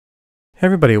Hey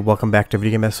everybody, welcome back to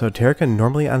Video Game Esoterica.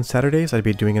 Normally on Saturdays I'd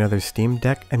be doing another Steam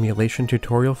Deck emulation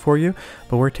tutorial for you,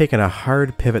 but we're taking a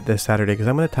hard pivot this Saturday because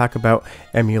I'm going to talk about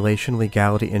emulation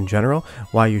legality in general,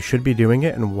 why you should be doing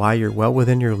it, and why you're well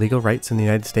within your legal rights in the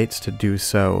United States to do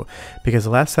so. Because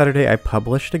last Saturday I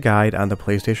published a guide on the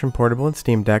PlayStation Portable and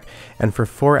Steam Deck, and for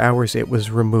 4 hours it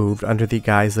was removed under the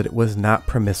guise that it was not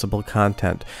permissible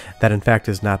content. That in fact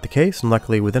is not the case, and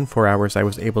luckily within 4 hours I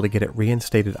was able to get it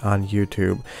reinstated on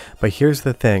YouTube. But here's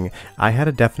the thing, I had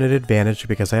a definite advantage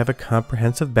because I have a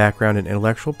comprehensive background in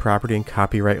intellectual property and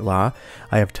copyright law.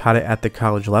 I have taught it at the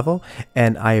college level,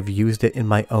 and I have used it in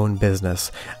my own business.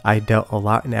 I dealt a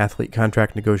lot in athlete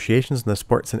contract negotiations in the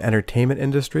sports and entertainment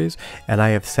industries, and I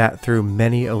have sat through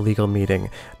many a legal meeting.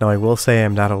 Now I will say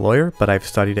I'm not a lawyer, but I've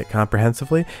studied it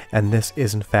comprehensively, and this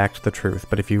is in fact the truth.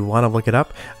 But if you want to look it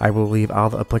up, I will leave all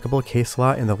the applicable case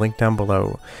law in the link down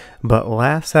below. But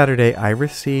last Saturday I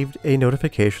received a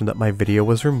notification that my video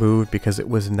was removed because it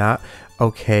was not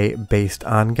okay based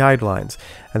on guidelines.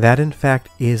 That in fact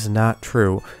is not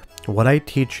true. What I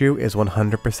teach you is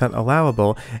 100%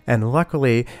 allowable, and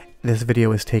luckily this video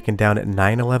was taken down at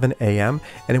 9:11 a.m.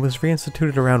 and it was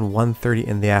reinstituted around 1:30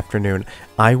 in the afternoon.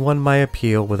 I won my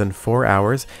appeal within 4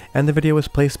 hours, and the video was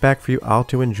placed back for you all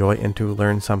to enjoy and to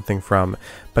learn something from.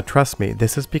 But trust me,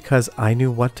 this is because I knew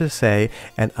what to say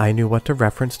and I knew what to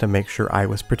reference to make sure I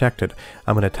was protected.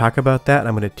 I'm going to talk about that, and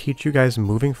I'm going to teach you guys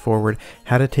moving forward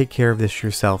how to take care of this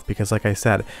yourself, because like I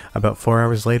said, about 4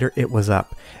 hours later it was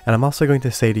up. And I'm also going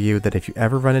to say to you that if you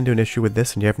ever run into an issue with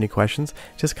this and you have any questions,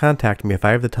 just contact me. If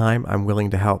I have the time, I'm willing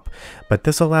to help. But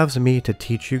this allows me to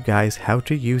teach you guys how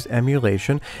to use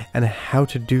emulation and how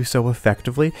to do so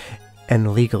effectively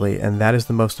and legally, and that is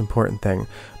the most important thing.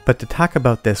 But to talk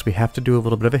about this, we have to do a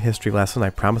little bit of a history lesson.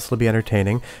 I promise it'll be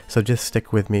entertaining, so just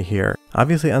stick with me here.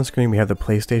 Obviously on screen we have the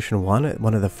PlayStation 1,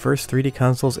 one of the first 3D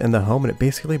consoles in the home, and it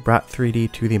basically brought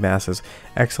 3D to the masses.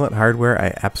 Excellent hardware,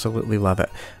 I absolutely love it.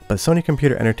 But Sony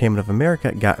Computer Entertainment of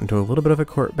America got into a little bit of a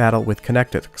court battle with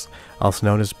Connectix, also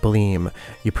known as Bleem.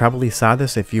 You probably saw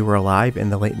this if you were alive in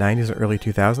the late 90s or early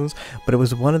 2000s, but it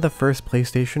was one of the first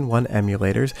PlayStation 1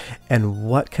 emulators, and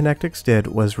what Connectix did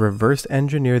was reverse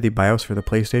engineer the BIOS for the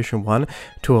PlayStation 1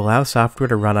 to allow software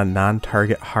to run on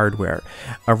non-target hardware.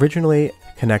 Originally,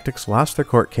 Connectix lost their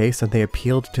court case and they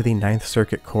appealed to the Ninth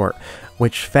Circuit Court,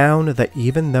 which found that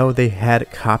even though they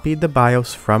had copied the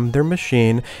BIOS from their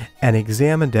machine and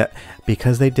examined it,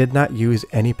 because they did not use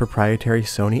any proprietary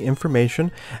Sony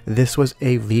information, this was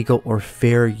a legal or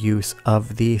fair use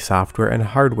of the software and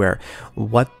hardware.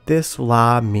 What this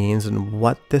law means and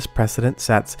what this precedent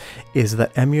sets is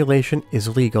that emulation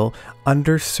is legal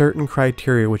under certain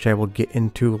criteria, which I will get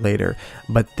into later.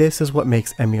 But this is what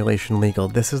makes emulation legal.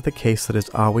 This is the case that is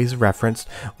always referenced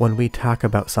when we talk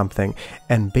about something,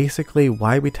 and basically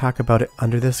why we talk about it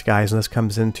under this guise, and this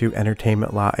comes into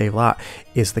entertainment law a lot,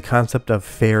 is the concept of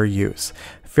fair use.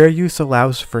 Fair use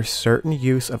allows for certain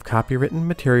use of copywritten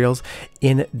materials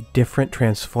in different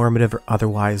transformative or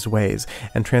otherwise ways.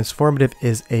 And transformative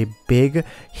is a big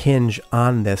hinge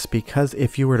on this, because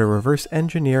if you were to reverse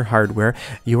engineer hardware,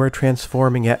 you are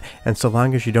transforming it, and so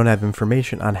long as you don't have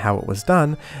information on how it was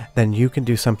done, then you can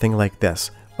do something like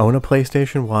this. Own a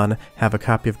PlayStation 1, have a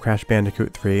copy of Crash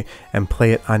Bandicoot 3, and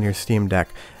play it on your Steam Deck.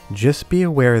 Just be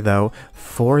aware though,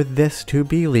 for this to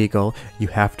be legal, you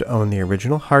have to own the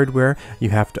original hardware, you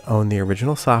have to own the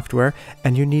original software,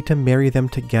 and you need to marry them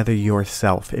together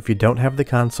yourself. If you don't have the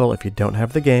console, if you don't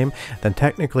have the game, then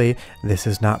technically this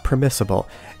is not permissible.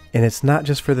 And it's not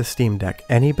just for the Steam Deck.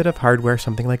 Any bit of hardware,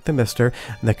 something like the Mister,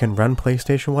 that can run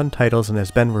PlayStation 1 titles and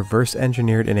has been reverse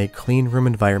engineered in a clean room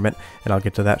environment, and I'll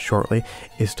get to that shortly,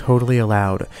 is totally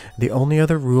allowed. The only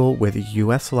other rule with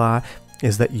US law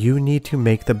is that you need to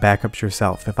make the backups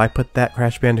yourself. If I put that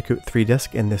Crash Bandicoot 3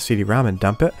 disc in this CD-ROM and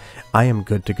dump it, I am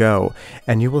good to go.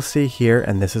 And you will see here,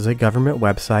 and this is a government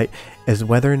website, is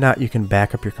whether or not you can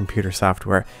back up your computer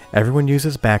software. Everyone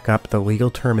uses backup, the legal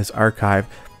term is archive,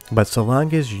 but so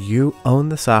long as you own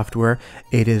the software,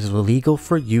 it is legal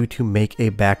for you to make a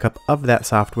backup of that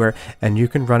software, and you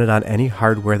can run it on any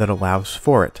hardware that allows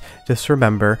for it. Just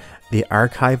remember, the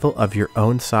archival of your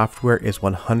own software is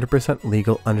 100%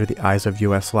 legal under the eyes of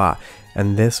US law.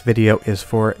 And this video is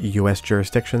for US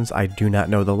jurisdictions. I do not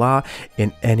know the law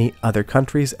in any other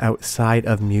countries outside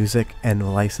of music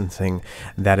and licensing.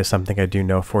 That is something I do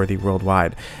know for the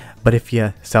worldwide. But if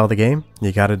you sell the game,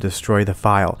 you gotta destroy the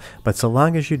file. But so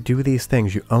long as you do these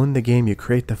things, you own the game, you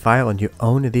create the file, and you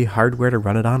own the hardware to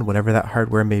run it on, whatever that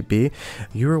hardware may be,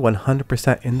 you are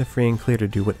 100% in the free and clear to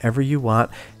do whatever you want,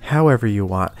 however you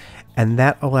want. and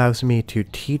that allows me to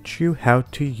teach you how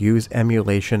to use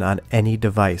emulation on any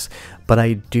device. But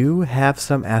I do have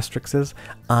some asterisks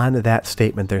on that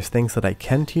statement. There's things that I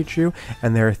can teach you,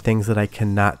 and there are things that I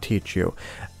cannot teach you.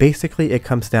 Basically, it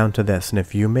comes down to this, and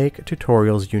if you make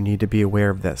tutorials, you need to be aware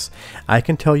of this. I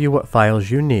can tell you what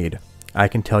files you need. I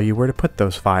can tell you where to put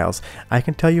those files. I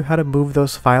can tell you how to move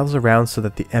those files around so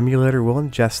that the emulator will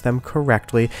ingest them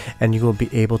correctly and you will be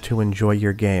able to enjoy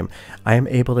your game. I am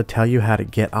able to tell you how to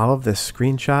get all of the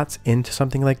screenshots into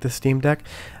something like the Steam Deck.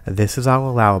 This is all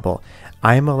allowable.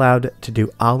 I am allowed to do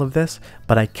all of this,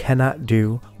 but I cannot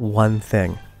do one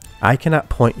thing. I cannot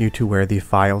point you to where the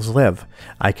files live.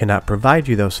 I cannot provide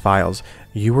you those files.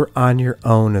 You are on your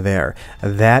own there.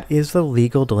 That is the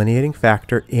legal delineating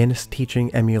factor in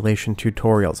teaching emulation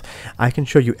tutorials. I can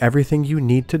show you everything you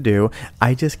need to do.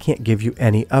 I just can't give you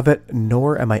any of it,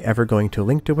 nor am I ever going to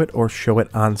link to it or show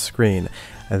it on screen.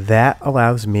 That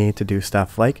allows me to do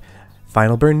stuff like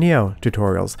Final Burn Neo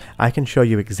tutorials. I can show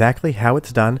you exactly how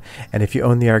it's done, and if you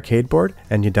own the arcade board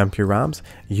and you dump your ROMs,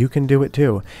 you can do it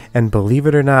too. And believe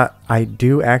it or not, I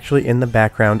do actually in the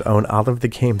background own all of the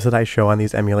games that I show on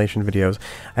these emulation videos.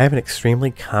 I have an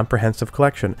extremely comprehensive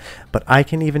collection, but I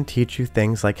can even teach you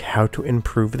things like how to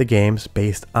improve the games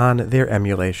based on their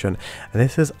emulation.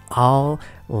 This is all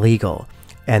legal.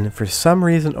 And for some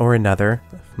reason or another,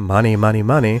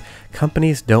 money,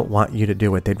 companies don't want you to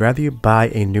do it. They'd rather you buy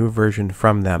a new version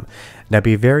from them. Now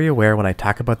be very aware when I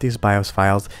talk about these BIOS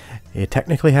files, you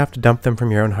technically have to dump them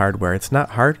from your own hardware. It's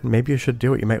not hard. Maybe you should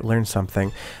do it. You might learn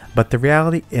something. But the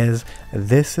reality is,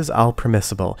 this is all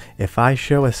permissible. If I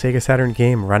show a Sega Saturn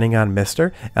game running on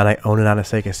Mister, and I own it on a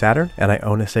Sega Saturn, and I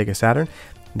own a Sega Saturn,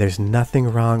 there's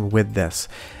nothing wrong with this.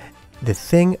 The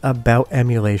thing about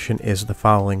emulation is the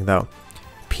following though.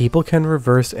 People can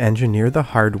reverse engineer the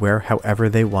hardware however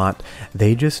they want.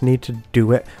 They just need to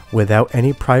do it without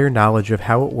any prior knowledge of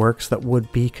how it works that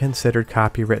would be considered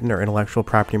copywritten or intellectual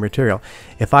property material.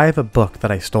 If I have a book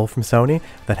that I stole from Sony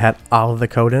that had all of the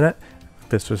code in it,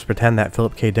 let's just pretend that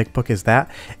Philip K. Dick book is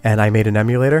that, and I made an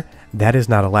emulator, that is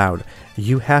not allowed.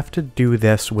 You have to do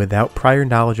this without prior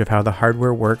knowledge of how the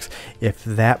hardware works if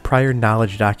that prior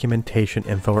knowledge, documentation,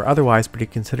 info, or otherwise would be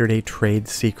considered a trade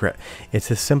secret.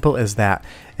 It's as simple as that.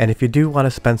 And if you do want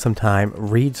to spend some time,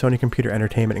 read Sony Computer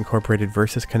Entertainment Incorporated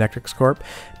versus Connectrix Corp,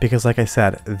 because like I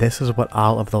said, this is what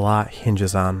all of the law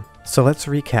hinges on. So let's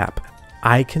recap.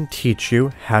 I can teach you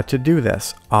how to do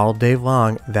this all day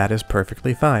long. That is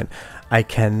perfectly fine. I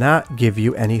cannot give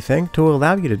you anything to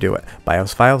allow you to do it,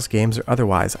 BIOS files, games, or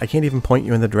otherwise. I can't even point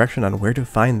you in the direction on where to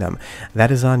find them. That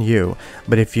is on you.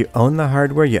 But if you own the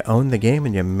hardware, you own the game,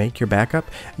 and you make your backup,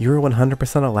 you're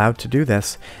 100% allowed to do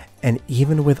this. And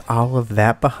even with all of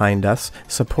that behind us,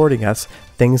 supporting us,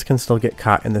 things can still get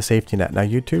caught in the safety net. Now,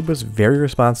 YouTube was very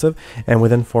responsive, and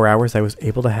within 4 hours, I was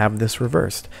able to have this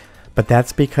reversed. But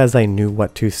that's because I knew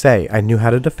what to say. I knew how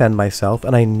to defend myself,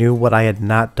 and I knew what I had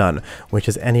not done, which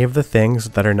is any of the things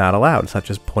that are not allowed, such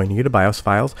as pointing you to BIOS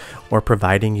files or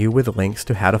providing you with links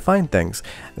to how to find things.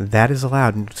 That is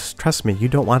allowed, and just trust me, you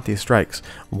don't want these strikes.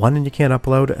 1, and you can't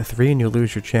upload, 3, and you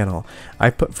lose your channel. I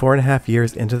put 4.5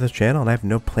 years into this channel, and I have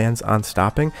no plans on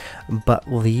stopping, but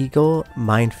legal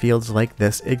minefields like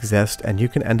this exist, and you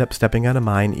can end up stepping on a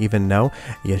mine even though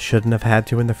you shouldn't have had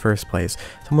to in the first place.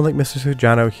 Someone like Mr.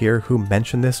 Sujano here, who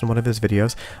mentioned this in one of his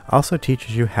videos, also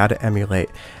teaches you how to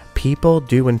emulate. People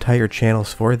do entire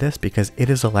channels for this because it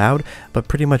is allowed, but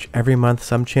pretty much every month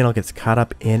some channel gets caught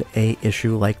up in a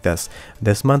issue like this.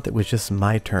 This month it was just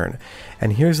my turn.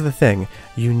 And here's the thing,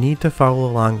 you need to follow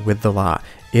along with the law.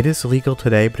 It is legal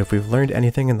today, but if we've learned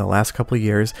anything in the last couple of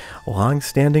years,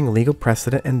 long-standing legal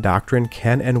precedent and doctrine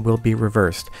can and will be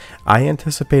reversed. I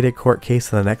anticipate a court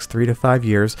case in the next 3 to 5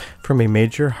 years from a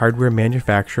major hardware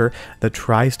manufacturer that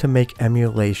tries to make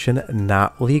emulation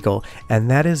not legal, and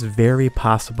that is very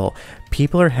possible.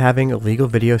 People are having illegal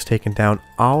videos taken down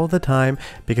all the time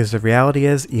because the reality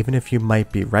is, even if you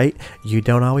might be right, you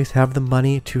don't always have the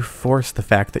money to force the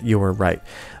fact that you are right.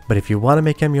 But if you want to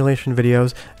make emulation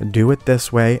videos, do it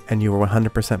this way and you are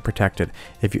 100% protected.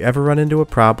 If you ever run into a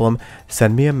problem,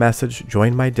 send me a message,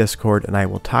 join my Discord, and I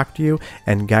will talk to you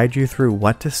and guide you through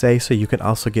what to say so you can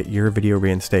also get your video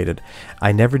reinstated.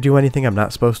 I never do anything I'm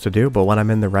not supposed to do, but when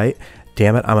I'm in the right,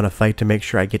 damn it, I'm going to fight to make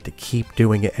sure I get to keep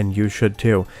doing it, and you should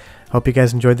too. Hope you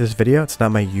guys enjoyed this video. It's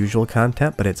not my usual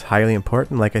content, but it's highly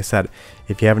important. Like I said,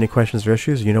 if you have any questions or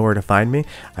issues, you know where to find me.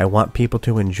 I want people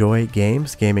to enjoy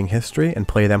games, gaming history, and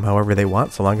play them however they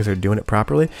want, so long as they're doing it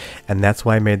properly. And that's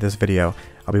why I made this video.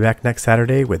 I'll be back next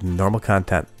Saturday with normal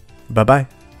content.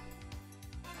 Bye-bye.